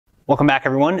Welcome back,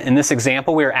 everyone. In this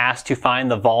example, we are asked to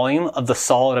find the volume of the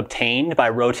solid obtained by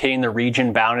rotating the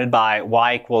region bounded by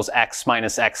y equals x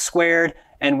minus x squared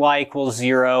and y equals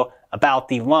 0 about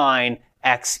the line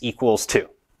x equals 2.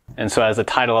 And so as the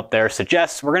title up there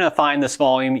suggests, we're going to find this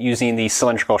volume using the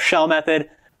cylindrical shell method.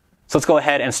 So let's go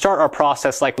ahead and start our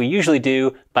process like we usually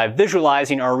do by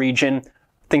visualizing our region,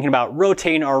 thinking about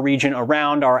rotating our region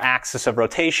around our axis of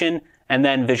rotation, and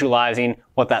then visualizing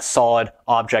what that solid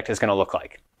object is going to look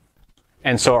like.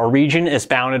 And so our region is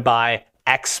bounded by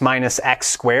x minus x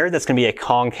squared. That's going to be a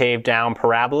concave down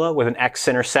parabola with an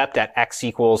x-intercept at x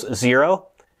equals 0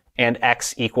 and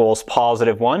x equals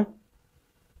positive 1.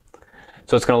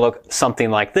 So it's going to look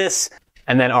something like this.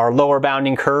 And then our lower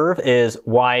bounding curve is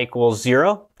y equals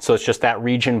 0. So it's just that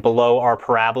region below our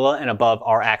parabola and above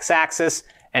our x-axis.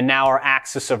 And now our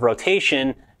axis of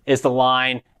rotation is the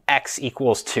line x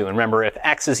equals 2. And remember, if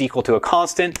x is equal to a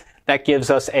constant, that gives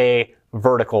us a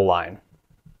vertical line.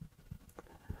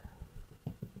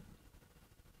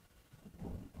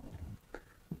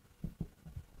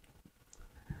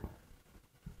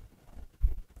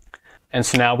 And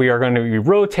so now we are going to be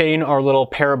rotating our little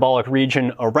parabolic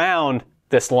region around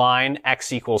this line,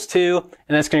 x equals 2,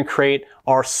 and that's going to create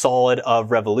our solid of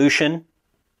revolution.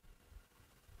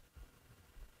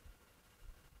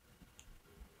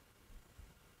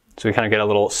 So we kind of get a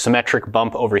little symmetric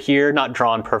bump over here, not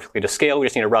drawn perfectly to scale. We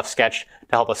just need a rough sketch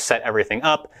to help us set everything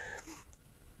up.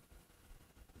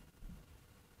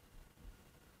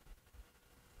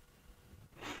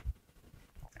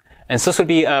 And so this would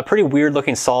be a pretty weird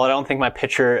looking solid. I don't think my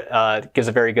picture gives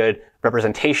a very good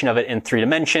representation of it in 3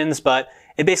 dimensions, but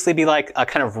it'd basically be like a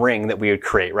kind of ring that we would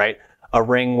create, right? A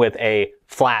ring with a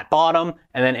flat bottom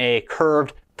and then a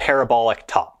curved parabolic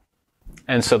top.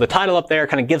 And so the title up there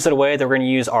kind of gives it away that we're going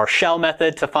to use our shell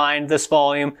method to find this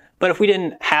volume. But if we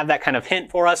didn't have that kind of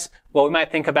hint for us, well, we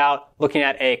might think about looking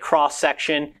at a cross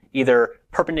section, either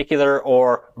perpendicular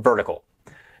or vertical.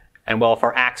 And well, if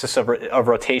our axis of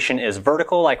rotation is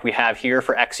vertical, like we have here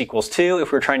for x equals 2,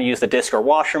 if we're trying to use the disc or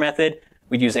washer method,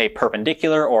 we'd use a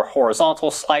perpendicular or horizontal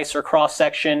slice or cross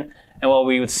section. And well,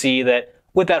 we would see that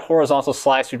with that horizontal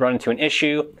slice, we'd run into an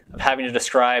issue of having to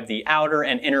describe the outer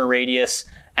and inner radius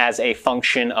as a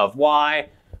function of y,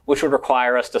 which would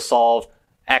require us to solve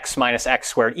x minus x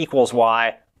squared equals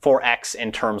y for x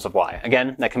in terms of y.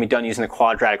 Again, that can be done using the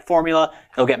quadratic formula.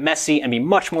 It'll get messy and be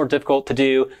much more difficult to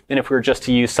do than if we were just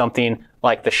to use something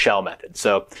like the shell method.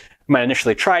 So we might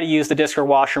initially try to use the disc or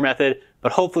washer method,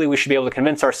 but hopefully we should be able to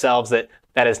convince ourselves that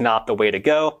that is not the way to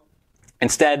go.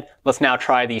 Instead, let's now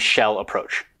try the shell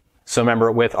approach. So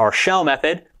remember, with our shell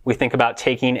method, we think about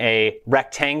taking a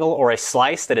rectangle or a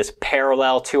slice that is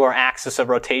parallel to our axis of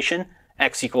rotation.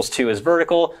 X equals 2 is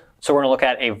vertical, so we're going to look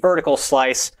at a vertical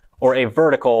slice or a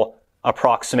vertical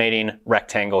approximating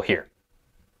rectangle here.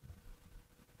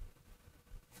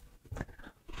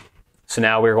 So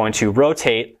now we're going to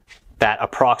rotate that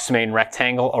approximating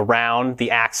rectangle around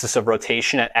the axis of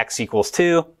rotation at x equals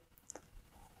 2.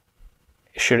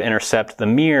 It should intercept the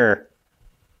mirror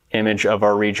image of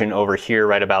our region over here,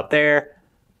 right about there.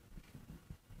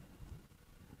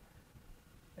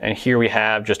 And here we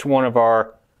have just one of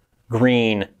our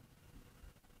green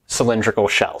cylindrical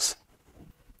shells.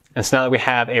 And so now that we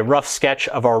have a rough sketch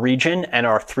of our region and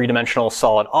our 3-dimensional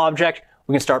solid object,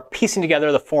 we can start piecing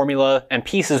together the formula and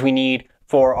pieces we need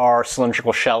for our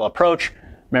cylindrical shell approach.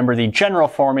 Remember, the general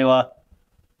formula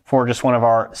for just one of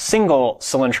our single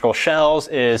cylindrical shells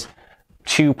is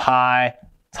 2 pi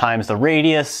times the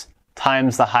radius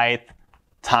times the height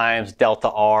times delta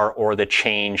r, or the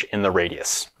change in the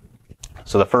radius.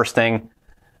 So the first thing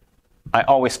I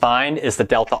always find is the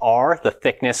delta r, the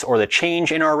thickness or the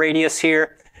change in our radius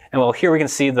here. And well, here we can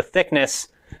see the thickness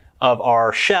of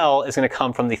our shell is going to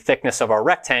come from the thickness of our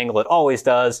rectangle. It always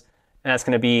does. And that's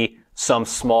going to be some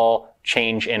small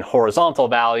change in horizontal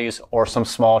values or some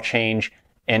small change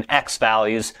in x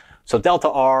values. So delta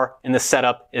r in this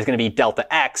setup is going to be delta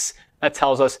x. That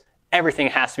tells us everything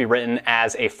has to be written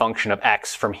as a function of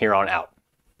x from here on out.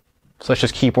 So let's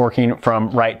just keep working from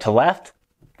right to left.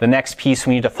 The next piece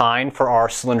we need to find for our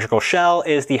cylindrical shell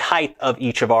is the height of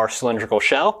each of our cylindrical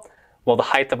shell. Well, the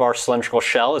height of our cylindrical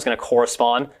shell is going to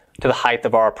correspond to the height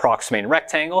of our approximating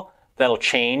rectangle. That'll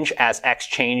change as x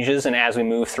changes and as we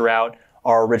move throughout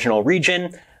our original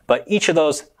region. But each of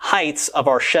those heights of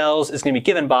our shells is going to be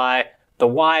given by the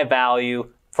y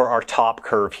value for our top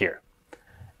curve here.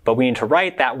 But we need to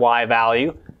write that y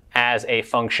value as a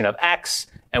function of x,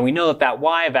 and we know that that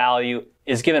y value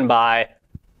is given by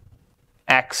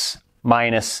x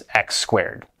minus x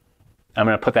squared. I'm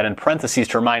going to put that in parentheses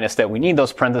to remind us that we need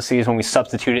those parentheses when we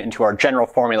substitute it into our general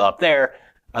formula up there.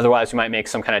 Otherwise, we might make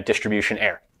some kind of distribution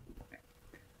error.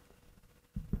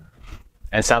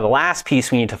 And so now the last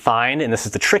piece we need to find, and this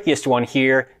is the trickiest one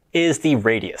here, is the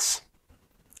radius.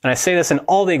 And I say this in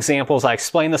all the examples I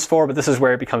explain this for, but this is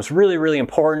where it becomes really, really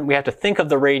important. We have to think of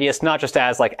the radius not just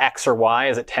as like x or y,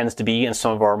 as it tends to be in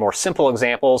some of our more simple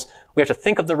examples. We have to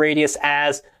think of the radius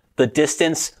as the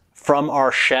distance from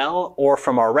our shell or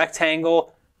from our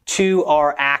rectangle to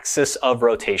our axis of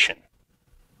rotation.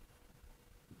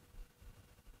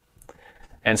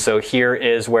 And so here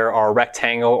is where our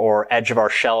rectangle or edge of our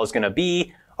shell is going to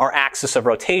be. Our axis of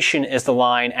rotation is the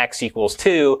line x equals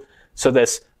 2. So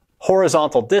this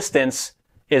horizontal distance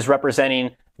is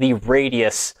representing the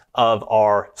radius of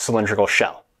our cylindrical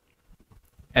shell.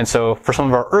 And so for some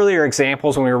of our earlier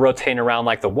examples, when we were rotating around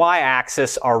like the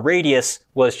y-axis, our radius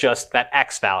was just that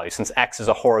x value, since x is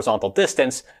a horizontal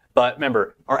distance. But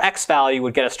remember, our x value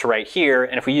would get us to right here,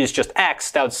 and if we use just x,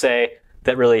 that would say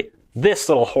that really this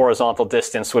little horizontal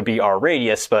distance would be our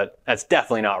radius, but that's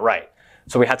definitely not right.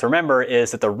 So what we have to remember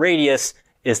is that the radius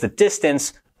is the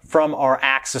distance from our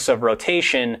axis of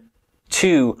rotation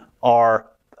to our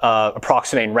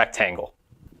approximating rectangle.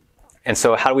 And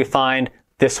so how do we find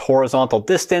this horizontal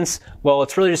distance? Well,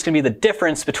 it's really just going to be the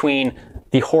difference between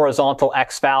the horizontal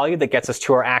x value that gets us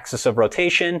to our axis of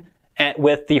rotation and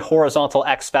with the horizontal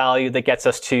x value that gets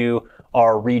us to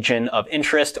our region of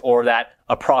interest, or that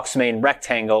approximating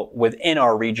rectangle within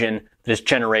our region that is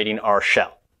generating our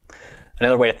shell.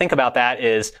 Another way to think about that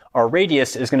is our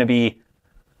radius is going to be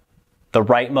the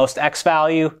rightmost x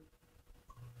value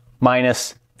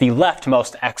minus the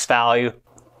leftmost x value,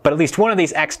 but at least one of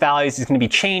these x values is going to be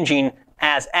changing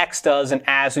as x does and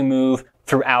as we move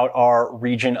throughout our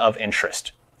region of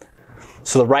interest.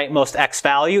 So the rightmost x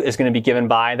value is going to be given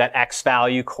by that x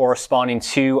value corresponding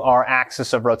to our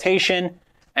axis of rotation,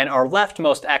 and our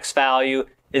leftmost x value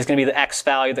is going to be the x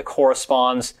value that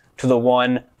corresponds to the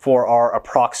one for our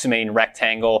approximating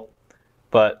rectangle,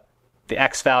 but the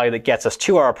x value that gets us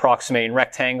to our approximating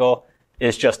rectangle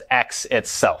is just x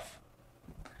itself.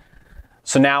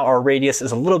 So now our radius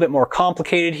is a little bit more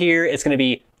complicated here. It's going to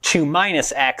be 2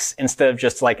 minus x instead of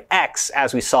just like x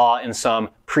as we saw in some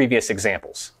previous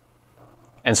examples.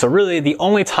 And so really the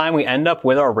only time we end up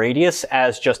with our radius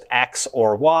as just x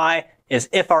or y is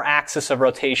if our axis of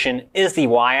rotation is the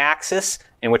y-axis,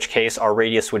 in which case our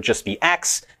radius would just be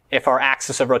x. If our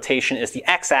axis of rotation is the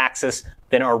x-axis,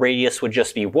 then our radius would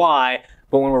just be y.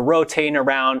 But when we're rotating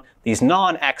around these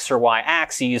non-x or y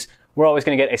axes, we're always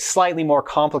going to get a slightly more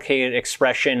complicated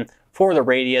expression for the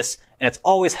radius. And it's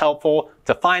always helpful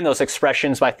to find those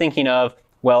expressions by thinking of,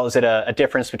 well, is it a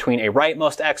difference between a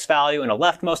rightmost x value and a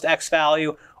leftmost x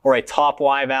value, or a top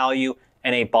y value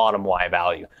and a bottom y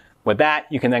value? With that,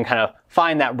 you can then kind of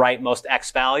find that rightmost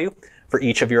x value for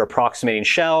each of your approximating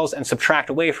shells and subtract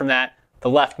away from that the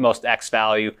leftmost x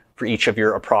value for each of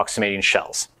your approximating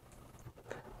shells.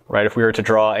 Right? If we were to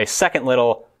draw a second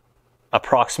little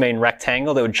approximating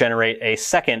rectangle that would generate a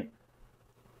second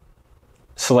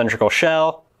cylindrical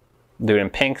shell, do it in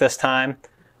pink this time,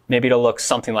 maybe it'll look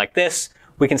something like this.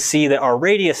 We can see that our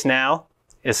radius now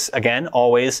is, again,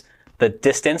 always the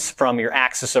distance from your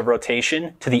axis of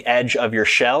rotation to the edge of your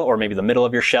shell, or maybe the middle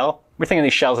of your shell. We're thinking of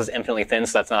these shells as infinitely thin,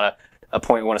 so that's not a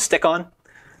point we want to stick on.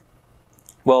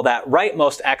 Well, that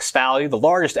rightmost x value, the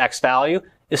largest x value,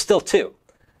 is still 2.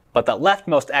 But that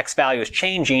leftmost x value is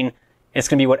changing. It's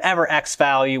going to be whatever x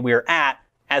value we're at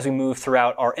as we move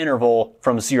throughout our interval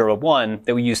from 0 to 1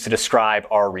 that we use to describe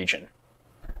our region.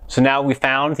 So now we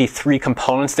found the 3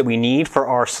 components that we need for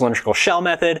our cylindrical shell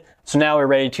method. So now we're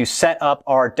ready to set up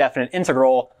our definite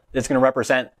integral that's going to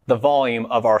represent the volume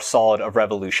of our solid of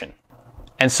revolution.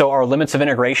 And so our limits of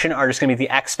integration are just going to be the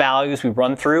x values we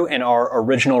run through in our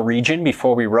original region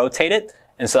before we rotate it.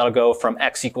 And so that'll go from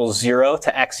x equals 0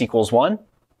 to x equals 1.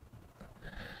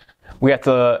 We have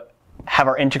to have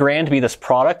our integrand be this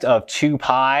product of 2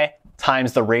 pi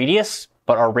times the radius,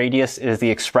 but our radius is the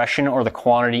expression or the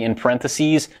quantity in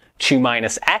parentheses 2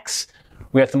 minus x.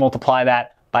 We have to multiply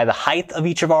that by the height of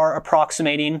each of our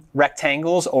approximating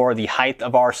rectangles, or the height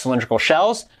of our cylindrical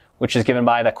shells, which is given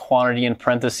by the quantity in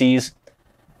parentheses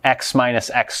x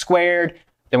minus x squared.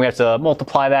 Then we have to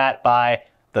multiply that by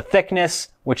the thickness,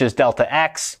 which is delta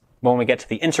x. When we get to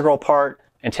the integral part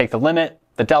and take the limit,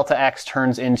 the delta x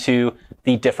turns into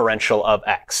the differential of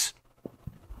x.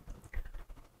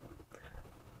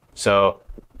 So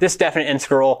this definite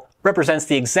integral represents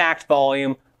the exact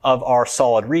volume of our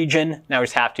solid region. Now we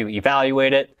just have to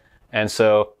evaluate it. And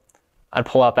so I'd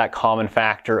pull out that common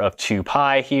factor of 2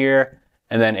 pi here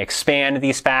and then expand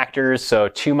these factors. So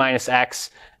 2 minus x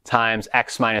times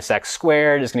x minus x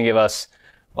squared is going to give us,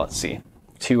 let's see,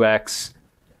 2x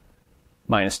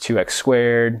minus 2x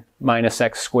squared minus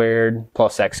x squared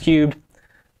plus x cubed.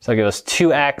 So that'll give us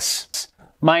 2x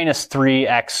minus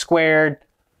 3x squared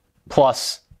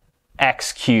plus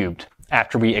x cubed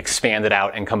after we expand it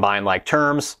out and combine like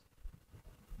terms.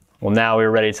 Well, now we're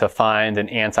ready to find an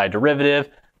antiderivative.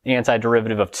 The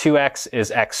antiderivative of 2x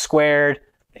is x squared.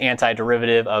 The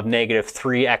antiderivative of negative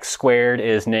 3x squared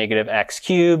is negative x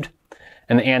cubed.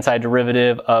 And the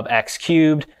antiderivative of x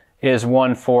cubed is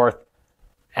 1/4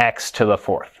 x to the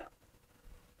 4th.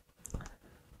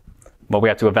 But we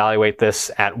have to evaluate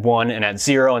this at 1 and at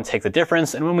 0 and take the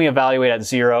difference. And when we evaluate at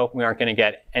 0, we aren't going to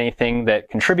get anything that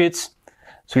contributes.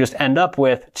 So we just end up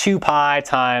with 2 pi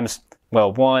times,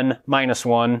 well, 1 minus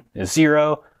 1 is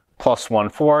 0 plus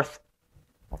 1/4.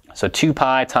 So 2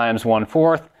 pi times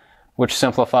 1/4, which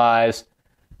simplifies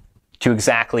to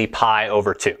exactly pi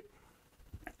over 2.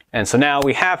 And so now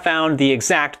we have found the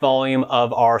exact volume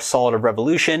of our solid of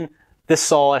revolution. This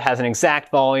solid has an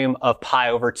exact volume of pi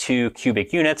over 2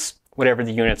 cubic units. Whatever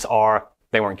the units are,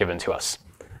 they weren't given to us.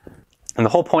 And the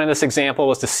whole point of this example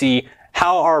was to see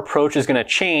how our approach is going to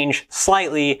change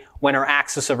slightly when our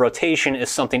axis of rotation is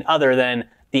something other than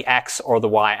the x or the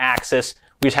y axis.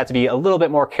 We just have to be a little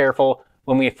bit more careful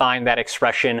when we find that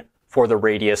expression for the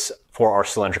radius for our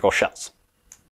cylindrical shells.